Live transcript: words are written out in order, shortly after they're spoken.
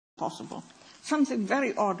possible. Something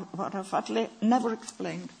very odd about our fatally, never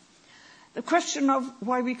explained. The question of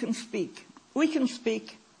why we can speak. We can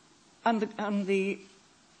speak, and the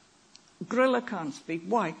gorilla can't speak.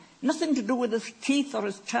 Why? Nothing to do with his teeth or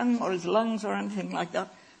his tongue or his lungs or anything like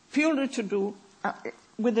that. Purely to do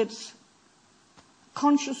with its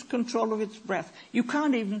conscious control of its breath. You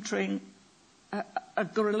can't even train a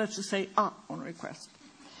gorilla to say "ah" on request.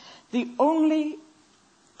 The only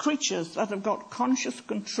creatures that have got conscious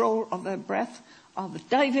control of their breath are the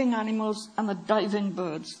diving animals and the diving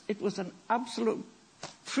birds. It was an absolute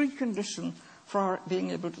precondition for our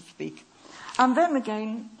being able to speak. And then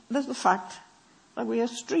again, there's the fact that we are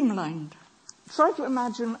streamlined. Try to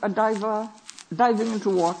imagine a diver diving into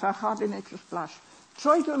water, hardly makes a splash.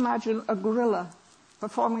 Try to imagine a gorilla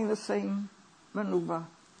performing the same maneuver.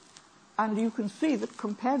 And you can see that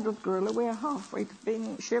compared with gorilla, we are halfway to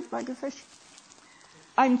being shaped like a fish.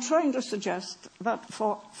 I'm trying to suggest that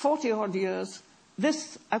for 40-odd years,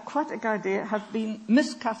 this aquatic idea has been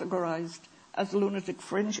miscategorized as lunatic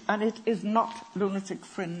fringe, and it is not lunatic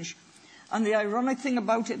fringe. And the ironic thing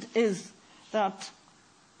about it is that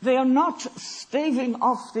they are not staving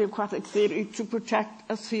off the aquatic theory to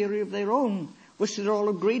protect a theory of their own, which they're all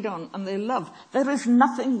agreed on and they love. There is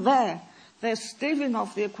nothing there. They're staving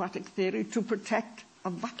off the aquatic theory to protect a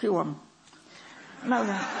vacuum. Now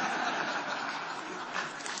then,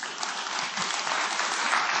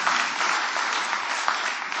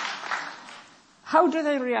 how do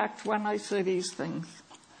they react when I say these things?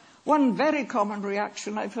 One very common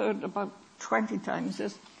reaction I've heard about 20 times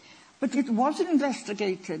is, but it was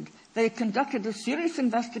investigated. They conducted a serious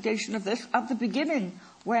investigation of this at the beginning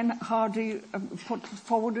when Hardy put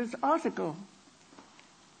forward his article.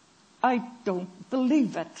 I don't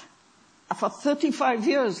believe it. For 35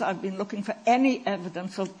 years, I've been looking for any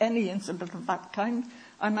evidence of any incident of that kind,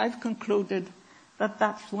 and I've concluded that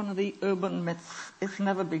that's one of the urban myths. It's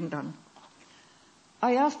never been done.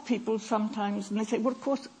 I ask people sometimes, and they say, well, of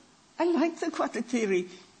course, I like the aquatic theory.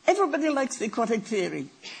 Everybody likes the aquatic theory.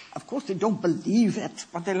 Of course, they don't believe it,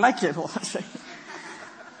 but they like it all the same.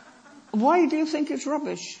 Why do you think it's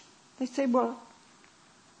rubbish? They say, well,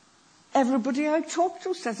 everybody I talk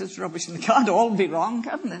to says it's rubbish, and they can't all be wrong,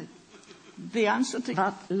 can they? The answer to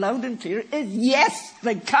that loud and clear is yes,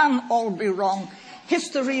 they can all be wrong.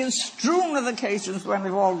 History is strewn with occasions when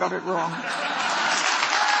they've all got it wrong.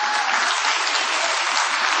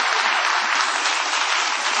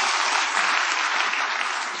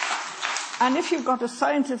 And if you've got a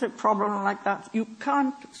scientific problem like that, you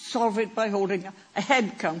can't solve it by holding a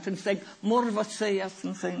head count and saying, more of us say yes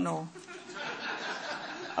and say no.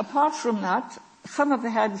 Apart from that, some of the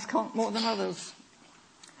heads count more than others.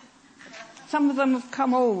 Some of them have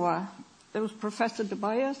come over. There was Professor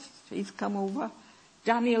Tobias, he's come over.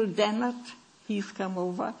 Daniel Dennett, he's come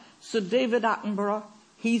over. Sir David Attenborough,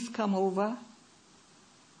 he's come over.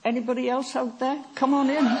 Anybody else out there? Come on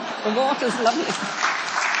in. The water's lovely.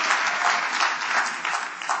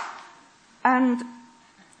 And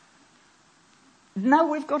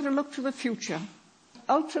now we've got to look to the future.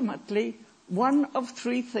 Ultimately, one of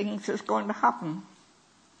three things is going to happen.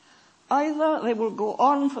 Either they will go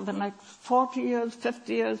on for the next 40 years,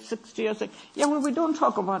 50 years, 60 years. Yeah, well, we don't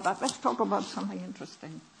talk about that. Let's talk about something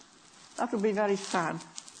interesting. That would be very sad.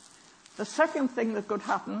 The second thing that could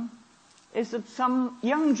happen is that some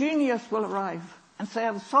young genius will arrive and say,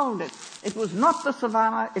 I've solved it. It was not the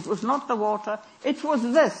savannah, it was not the water, it was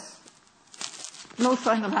this. No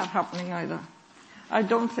sign of that happening either. I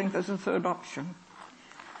don't think there's a third option.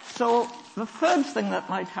 So the third thing that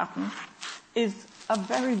might happen is a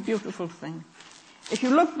very beautiful thing. If you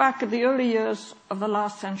look back at the early years of the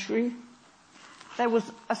last century, there was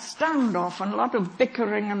a standoff and a lot of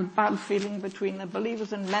bickering and bad feeling between the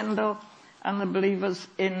believers in Mendel and the believers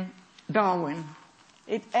in Darwin.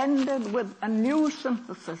 It ended with a new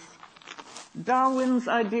synthesis. Darwin's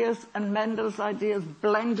ideas and Mendel's ideas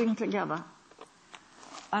blending together.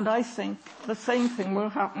 And I think the same thing will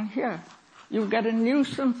happen here. You get a new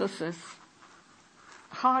synthesis.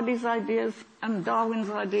 Hardy's ideas and Darwin's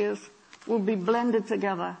ideas will be blended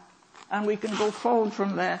together, and we can go forward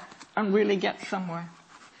from there and really get somewhere.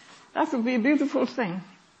 That would be a beautiful thing.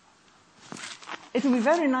 It would be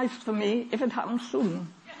very nice for me if it happened soon.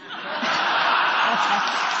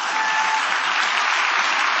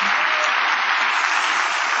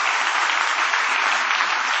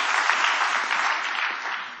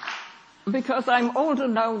 Because I'm older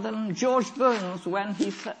now than George Burns when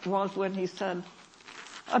he said,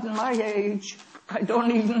 at my age, I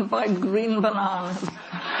don't even buy green bananas.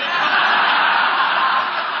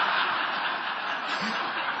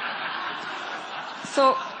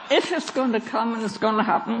 So if it's going to come and it's going to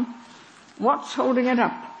happen, what's holding it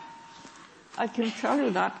up? I can tell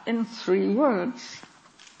you that in 3 words.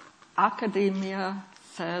 Academia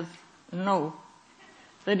says no.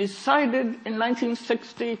 They decided in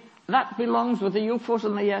 1960 that belongs with the UFOs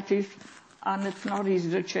and the Yetis, and it's not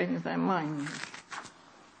easy to change their minds.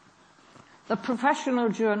 The professional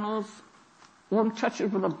journals won't touch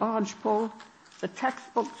it with a barge pole. The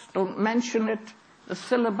textbooks don't mention it. The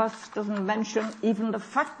syllabus doesn't mention even the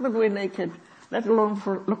fact that we're naked, let alone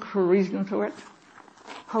look for a reason to it.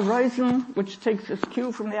 Horizon, which takes its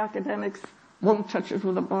cue from the academics, won't touch it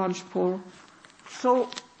with a barge pole. So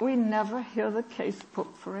we never hear the case put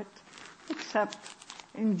for it, except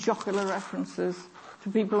in jocular references to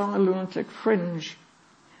people on a lunatic fringe.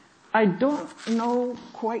 I don't know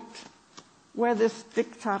quite where this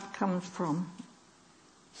diktat comes from.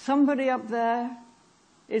 Somebody up there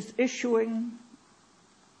is issuing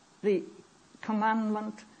the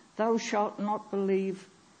commandment, thou shalt not believe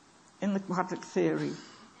in the aquatic theory.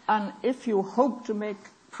 And if you hope to make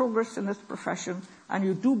progress in this profession, and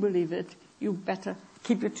you do believe it, you better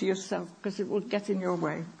keep it to yourself, because it will get in your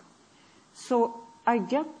way. So I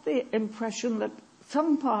get the impression that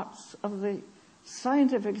some parts of the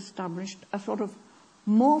scientific establishment are sort of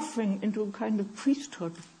morphing into a kind of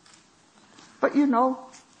priesthood. But you know,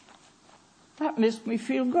 that makes me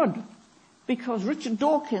feel good, because Richard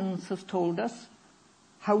Dawkins has told us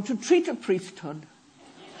how to treat a priesthood.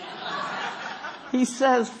 He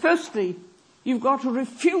says, firstly, you've got to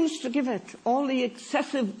refuse to give it all the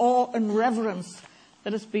excessive awe and reverence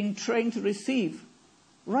that it's been trained to receive.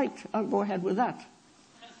 Right, I'll go ahead with that.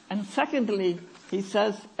 And secondly, he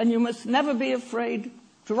says, and you must never be afraid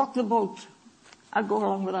to rock the boat. I'll go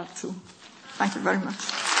along with that too. Thank you very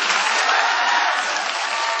much.